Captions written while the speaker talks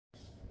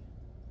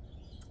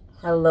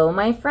Hello,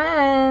 my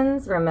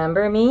friends.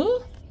 Remember me?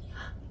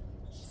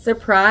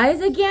 Surprise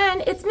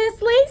again, it's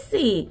Miss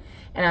Lacey.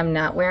 And I'm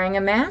not wearing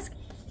a mask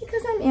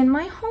because I'm in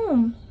my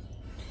home.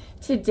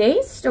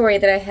 Today's story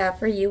that I have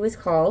for you is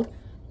called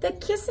The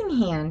Kissing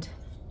Hand.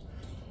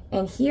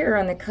 And here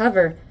on the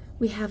cover,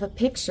 we have a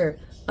picture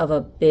of a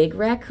big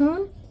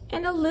raccoon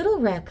and a little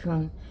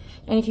raccoon.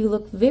 And if you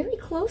look very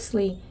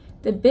closely,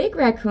 the big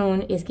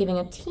raccoon is giving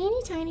a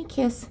teeny tiny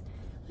kiss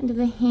into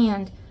the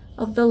hand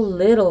of the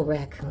little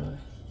raccoon.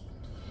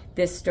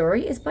 This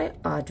story is by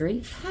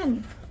Audrey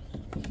Penn.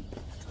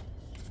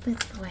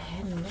 Let's go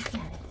ahead and look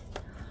at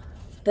it.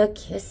 The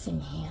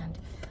Kissing Hand.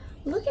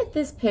 Look at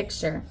this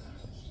picture.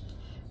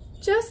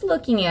 Just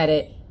looking at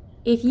it,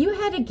 if you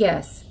had to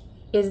guess,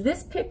 is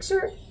this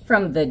picture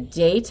from the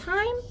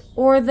daytime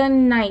or the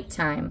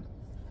nighttime?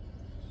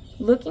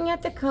 Looking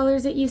at the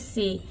colors that you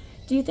see,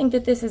 do you think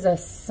that this is a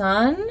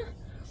sun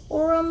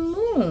or a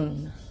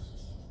moon?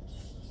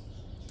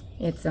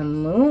 It's a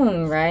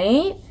moon,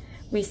 right?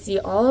 We see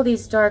all of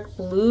these dark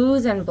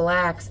blues and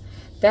blacks.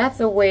 That's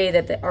a way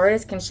that the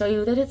artist can show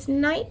you that it's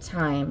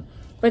nighttime,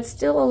 but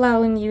still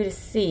allowing you to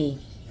see.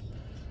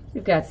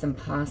 We've got some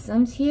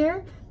possums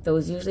here.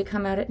 Those usually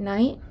come out at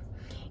night.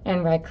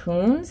 And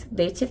raccoons,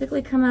 they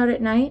typically come out at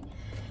night.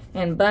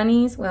 And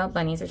bunnies, well,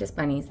 bunnies are just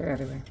bunnies. They're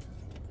everywhere.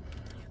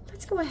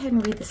 Let's go ahead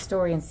and read the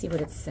story and see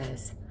what it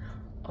says.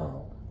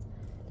 Oh,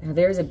 now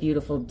there's a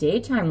beautiful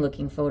daytime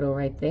looking photo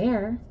right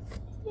there.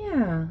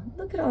 Yeah,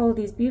 look at all of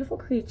these beautiful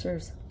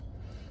creatures.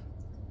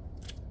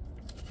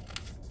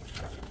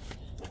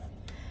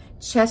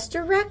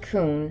 Chester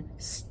Raccoon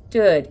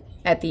stood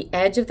at the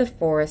edge of the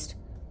forest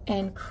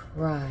and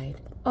cried.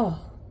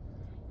 Oh,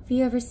 have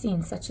you ever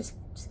seen such a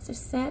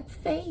sad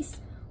face?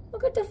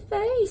 Look at the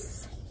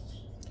face.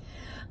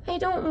 I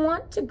don't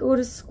want to go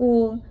to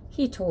school,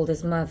 he told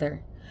his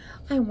mother.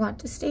 I want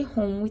to stay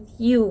home with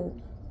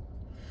you.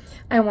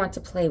 I want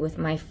to play with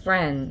my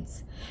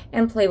friends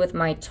and play with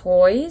my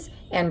toys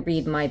and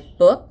read my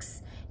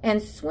books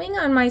and swing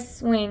on my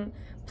swing.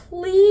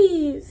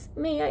 Please,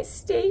 may I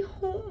stay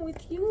home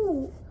with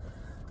you?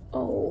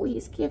 Oh,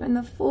 he's given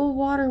the full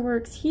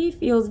waterworks. He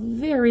feels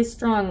very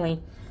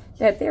strongly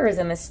that there is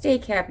a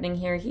mistake happening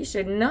here. He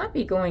should not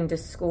be going to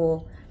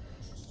school.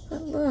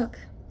 But look,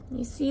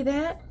 you see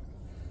that?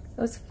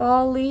 Those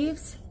fall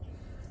leaves?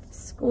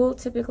 School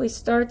typically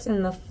starts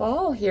in the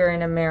fall here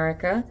in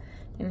America,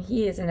 and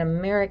he is an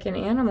American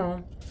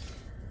animal.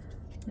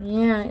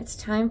 Yeah, it's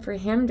time for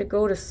him to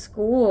go to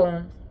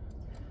school.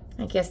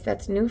 I guess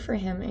that's new for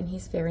him, and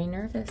he's very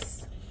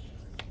nervous.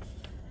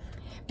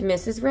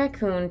 Mrs.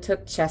 Raccoon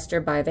took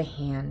Chester by the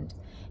hand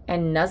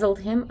and nuzzled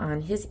him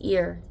on his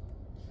ear.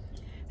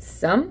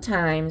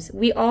 Sometimes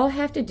we all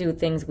have to do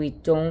things we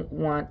don't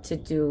want to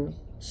do,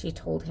 she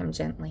told him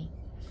gently,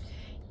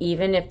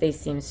 even if they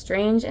seem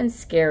strange and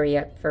scary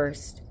at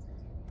first.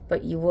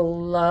 But you will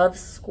love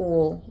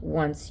school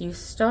once you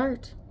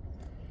start.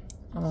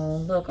 Oh,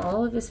 look,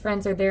 all of his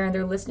friends are there and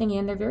they're listening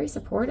in. They're very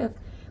supportive.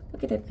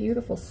 Look at that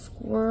beautiful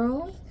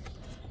squirrel.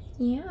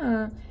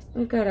 Yeah,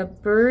 we've got a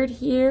bird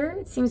here.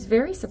 It seems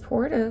very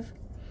supportive.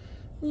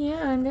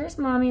 Yeah, and there's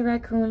Mommy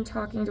Raccoon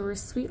talking to her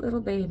sweet little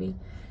baby.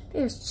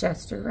 There's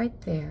Chester right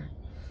there.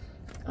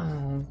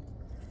 Oh,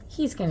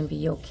 he's going to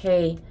be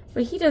okay,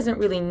 but he doesn't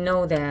really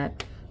know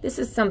that. This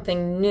is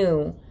something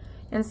new.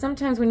 And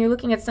sometimes when you're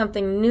looking at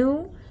something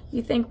new,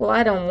 you think, well,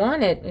 I don't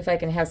want it if I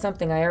can have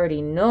something I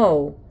already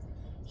know.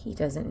 He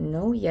doesn't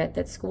know yet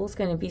that school's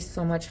going to be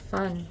so much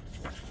fun.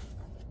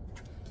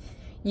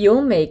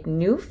 You'll make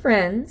new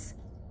friends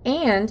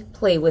and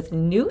play with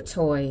new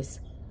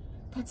toys.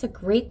 That's a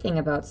great thing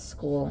about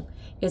school,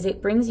 is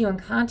it brings you in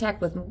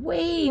contact with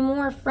way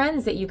more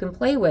friends that you can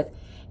play with.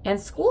 And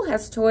school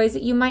has toys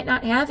that you might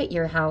not have at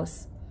your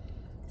house.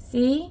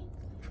 See?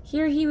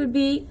 Here he would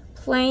be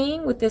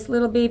playing with this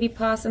little baby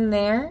possum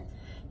there.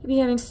 He'd be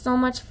having so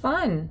much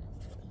fun.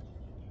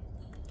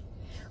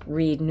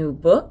 Read new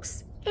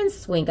books and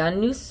swing on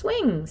new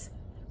swings.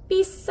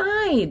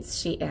 Besides,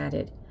 she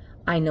added,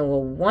 I know a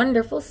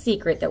wonderful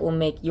secret that will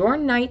make your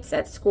nights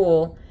at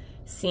school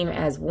seem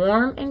as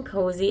warm and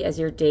cozy as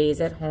your days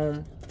at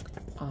home.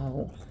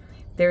 Oh,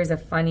 there's a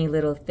funny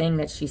little thing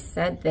that she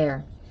said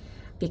there.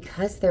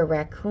 Because they're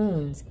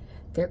raccoons,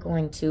 they're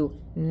going to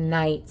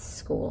night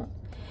school.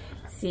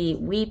 See,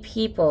 we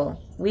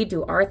people, we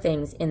do our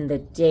things in the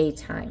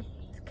daytime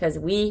because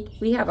we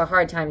have a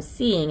hard time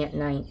seeing at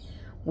night.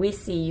 We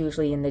see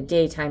usually in the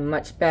daytime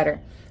much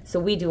better. So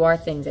we do our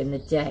things in the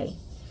day.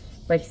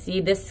 But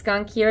see this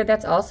skunk here?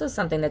 That's also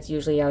something that's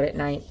usually out at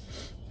night.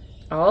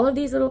 All of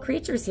these little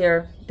creatures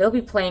here, they'll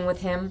be playing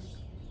with him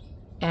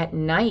at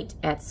night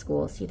at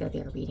school. See, they're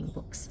there reading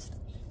books.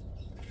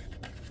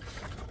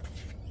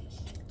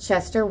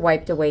 Chester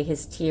wiped away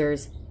his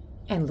tears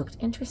and looked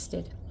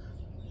interested.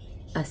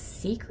 A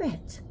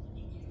secret?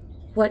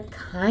 What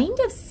kind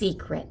of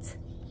secret?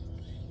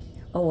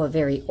 Oh, a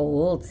very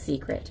old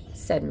secret,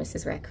 said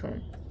Mrs.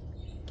 Raccoon.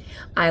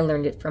 I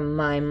learned it from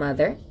my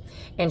mother,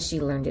 and she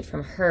learned it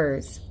from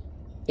hers.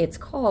 It's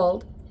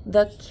called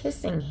the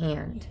kissing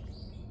hand.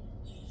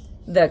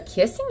 The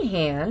kissing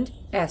hand?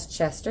 Asked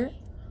Chester.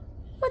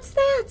 What's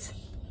that?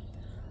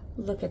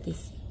 Look at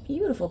these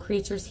beautiful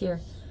creatures here.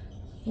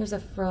 Here's a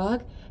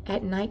frog.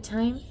 At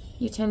nighttime,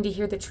 you tend to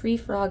hear the tree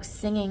frogs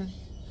singing.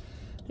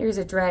 Here's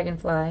a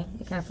dragonfly.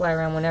 They kind of fly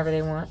around whenever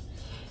they want.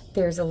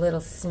 There's a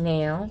little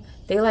snail.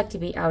 They like to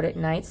be out at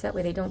night so that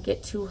way they don't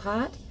get too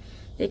hot.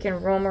 They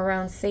can roam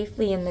around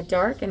safely in the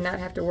dark and not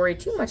have to worry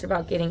too much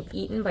about getting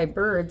eaten by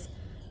birds,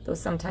 though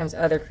sometimes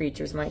other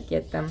creatures might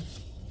get them.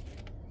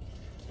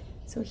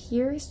 So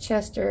here is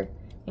Chester,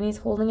 and he's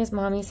holding his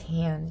mommy's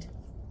hand.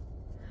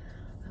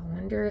 I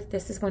wonder if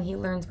this is when he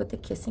learns what the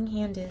kissing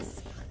hand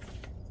is.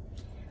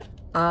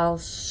 I'll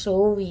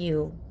show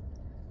you.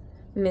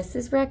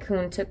 Mrs.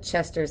 Raccoon took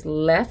Chester's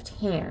left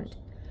hand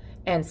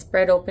and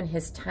spread open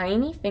his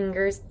tiny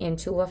fingers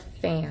into a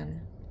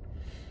fan.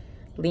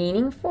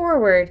 Leaning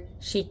forward,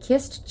 she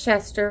kissed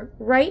Chester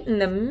right in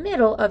the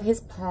middle of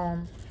his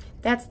palm.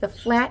 That's the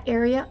flat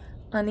area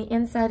on the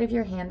inside of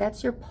your hand.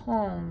 That's your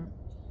palm.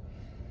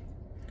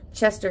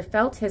 Chester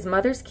felt his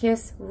mother's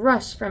kiss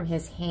rush from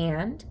his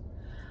hand,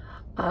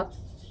 up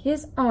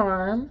his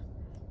arm,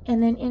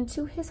 and then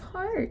into his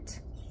heart.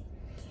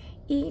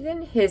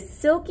 Even his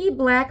silky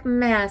black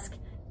mask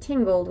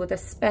tingled with a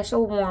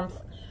special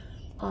warmth.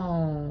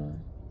 Oh,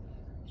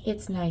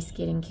 it's nice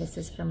getting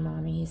kisses from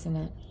Mommy, isn't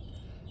it?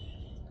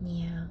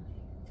 Yeah.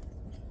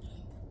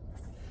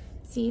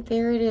 See,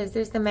 there it is.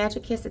 There's the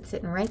magic kiss. It's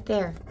sitting right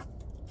there.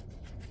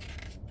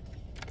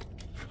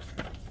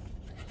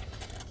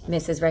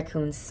 Mrs.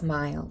 Raccoon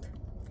smiled.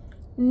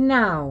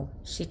 Now,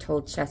 she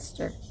told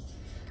Chester,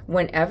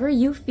 whenever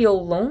you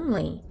feel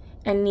lonely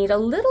and need a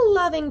little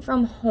loving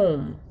from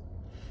home,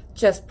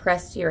 just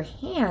press your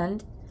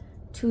hand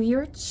to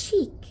your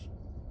cheek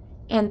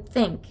and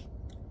think,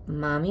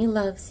 Mommy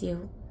loves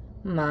you,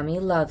 Mommy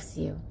loves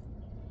you.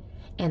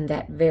 And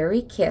that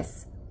very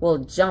kiss will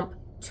jump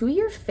to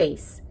your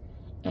face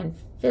and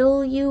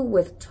fill you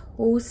with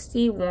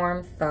toasty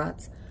warm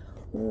thoughts.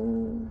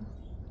 Ooh,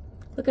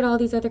 look at all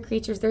these other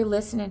creatures. They're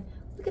listening.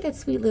 Look at that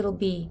sweet little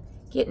bee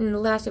getting the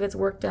last of its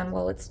work done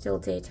while it's still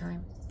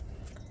daytime.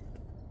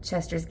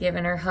 Chester's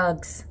giving her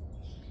hugs.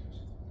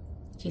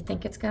 Do you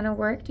think it's going to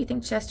work? Do you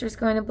think Chester's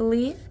going to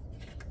believe?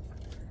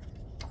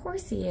 Of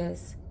course he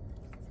is.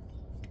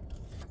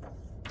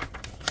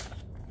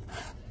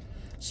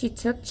 She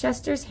took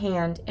Chester's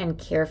hand and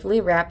carefully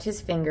wrapped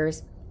his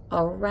fingers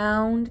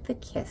around the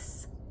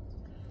kiss.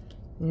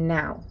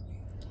 Now,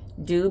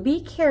 do be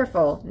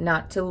careful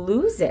not to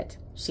lose it,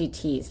 she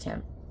teased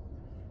him.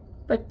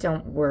 But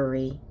don't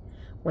worry.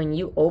 When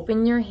you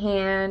open your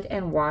hand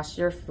and wash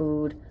your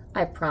food,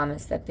 I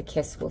promise that the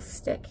kiss will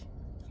stick.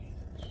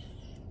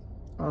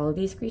 All of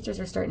these creatures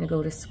are starting to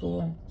go to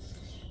school.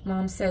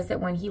 Mom says that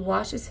when he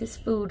washes his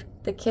food,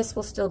 the kiss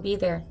will still be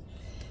there.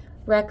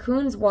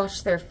 Raccoons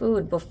wash their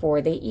food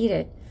before they eat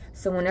it.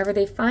 So whenever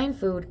they find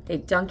food, they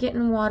dunk it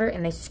in water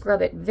and they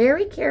scrub it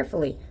very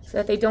carefully so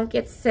that they don't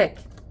get sick.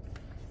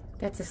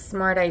 That's a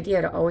smart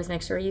idea, to always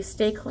make sure you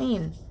stay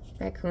clean.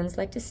 Raccoons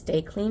like to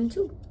stay clean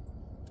too.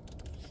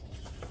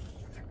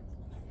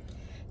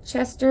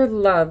 Chester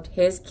loved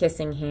his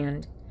kissing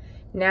hand.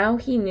 Now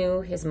he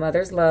knew his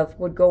mother's love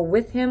would go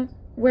with him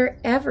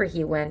wherever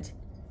he went,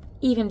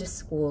 even to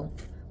school.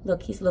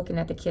 Look, he's looking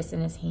at the kiss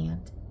in his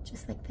hand,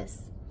 just like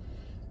this.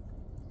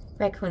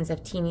 Raccoons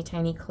have teeny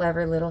tiny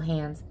clever little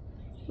hands.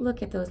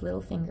 Look at those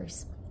little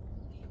fingers.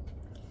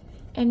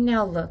 And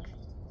now look,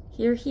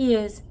 here he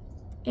is,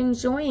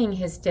 enjoying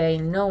his day,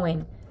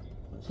 knowing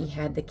he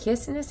had the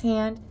kiss in his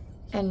hand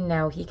and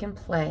now he can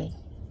play.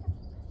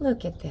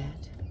 Look at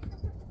that.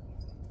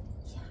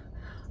 Yeah.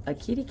 A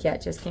kitty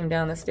cat just came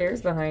down the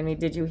stairs behind me.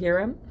 Did you hear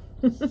him?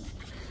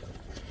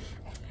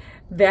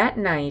 That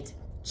night,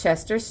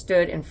 Chester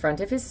stood in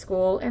front of his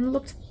school and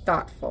looked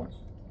thoughtful.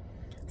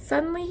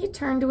 Suddenly he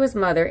turned to his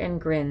mother and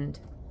grinned.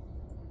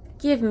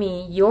 Give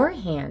me your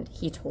hand,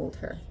 he told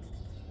her.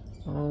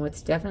 Oh,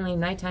 it's definitely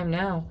nighttime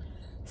now.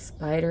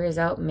 Spider is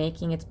out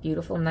making its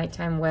beautiful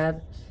nighttime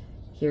web.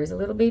 Here's a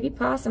little baby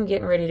possum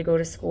getting ready to go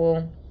to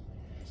school.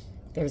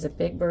 There's a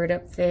big bird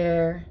up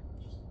there.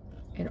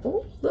 And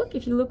oh, look,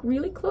 if you look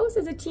really close,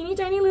 there's a teeny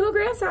tiny little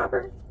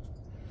grasshopper.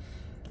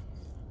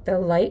 The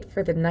light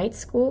for the night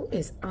school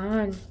is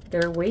on.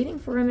 They're waiting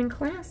for him in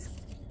class.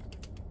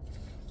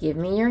 Give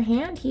me your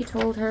hand, he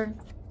told her.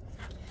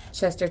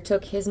 Chester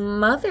took his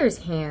mother's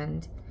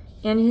hand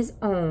in his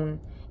own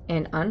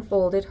and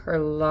unfolded her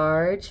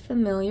large,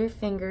 familiar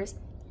fingers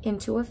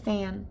into a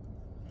fan.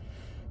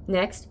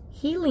 Next,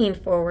 he leaned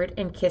forward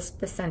and kissed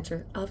the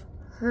center of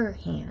her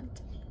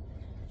hand.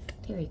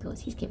 There he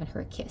goes. He's giving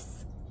her a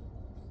kiss.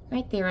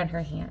 Right there on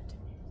her hand.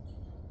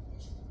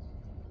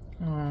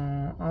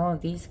 Oh, all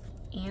of these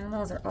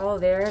animals are all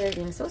there. They're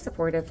being so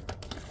supportive.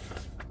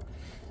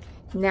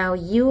 Now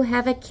you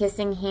have a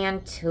kissing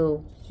hand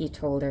too, he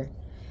told her.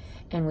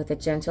 And with a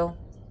gentle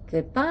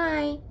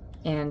goodbye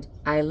and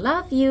I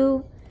love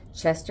you,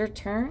 Chester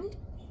turned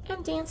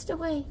and danced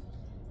away.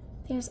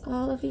 There's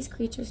all of these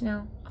creatures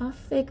now.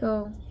 Off they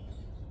go.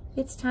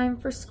 It's time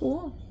for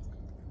school.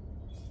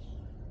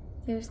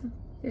 There's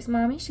There's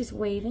Mommy. She's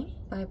waving.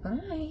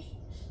 Bye-bye.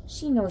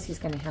 She knows he's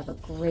going to have a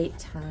great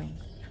time.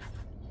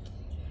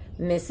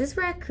 Mrs.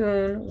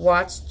 Raccoon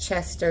watched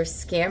Chester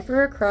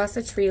scamper across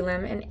a tree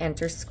limb and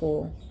enter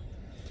school.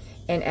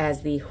 And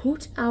as the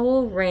hoot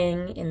owl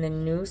rang in the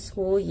new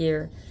school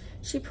year,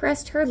 she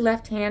pressed her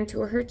left hand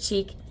to her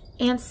cheek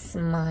and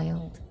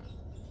smiled.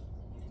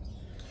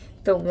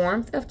 The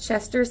warmth of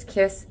Chester's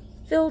kiss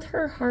filled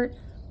her heart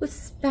with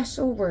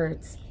special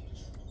words.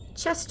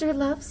 "Chester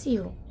loves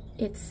you,"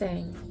 it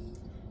sang.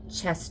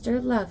 "Chester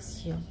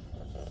loves you."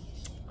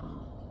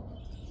 Oh,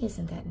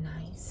 isn't that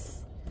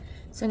nice?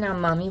 So now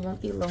Mommy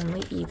won't be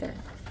lonely either.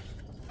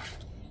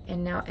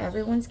 And now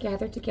everyone's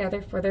gathered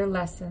together for their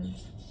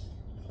lessons,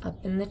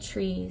 up in the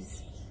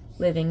trees,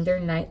 living their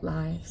night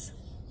lives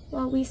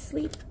while we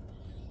sleep.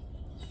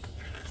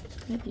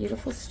 A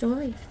beautiful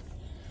story.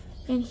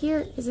 And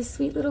here is a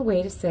sweet little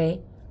way to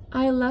say,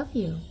 "I love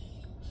you."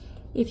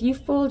 If you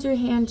fold your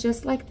hand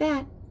just like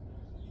that,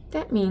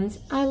 that means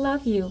 "I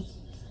love you."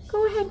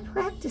 Go ahead and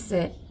practice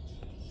it.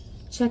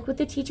 Check with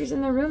the teachers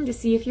in the room to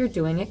see if you're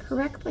doing it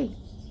correctly.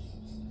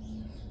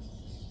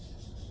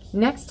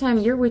 Next time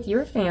you're with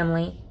your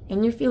family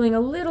and you're feeling a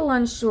little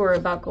unsure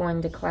about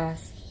going to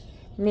class,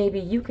 maybe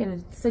you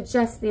can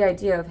suggest the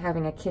idea of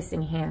having a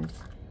kissing hand.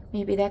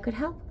 Maybe that could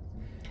help.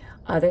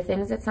 Other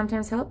things that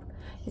sometimes help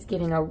is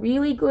giving a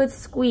really good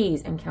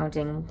squeeze and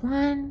counting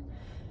 1,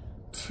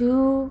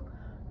 2,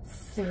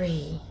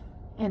 3,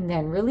 and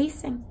then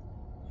releasing.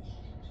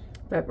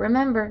 But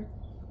remember,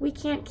 we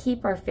can't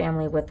keep our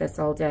family with us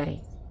all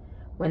day.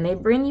 When they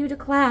bring you to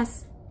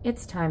class,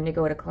 it's time to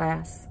go to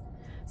class.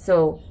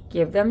 So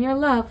give them your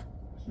love,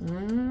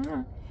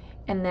 and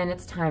then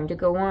it's time to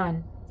go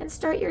on and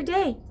start your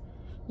day.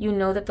 You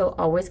know that they'll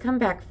always come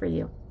back for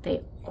you.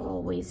 They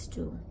always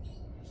do.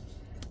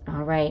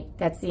 All right,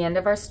 that's the end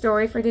of our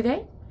story for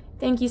today.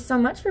 Thank you so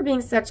much for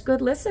being such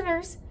good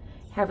listeners.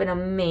 Have an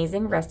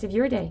amazing rest of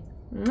your day.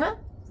 Mwah,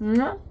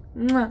 mwah,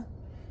 mwah.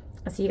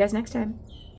 I'll see you guys next time.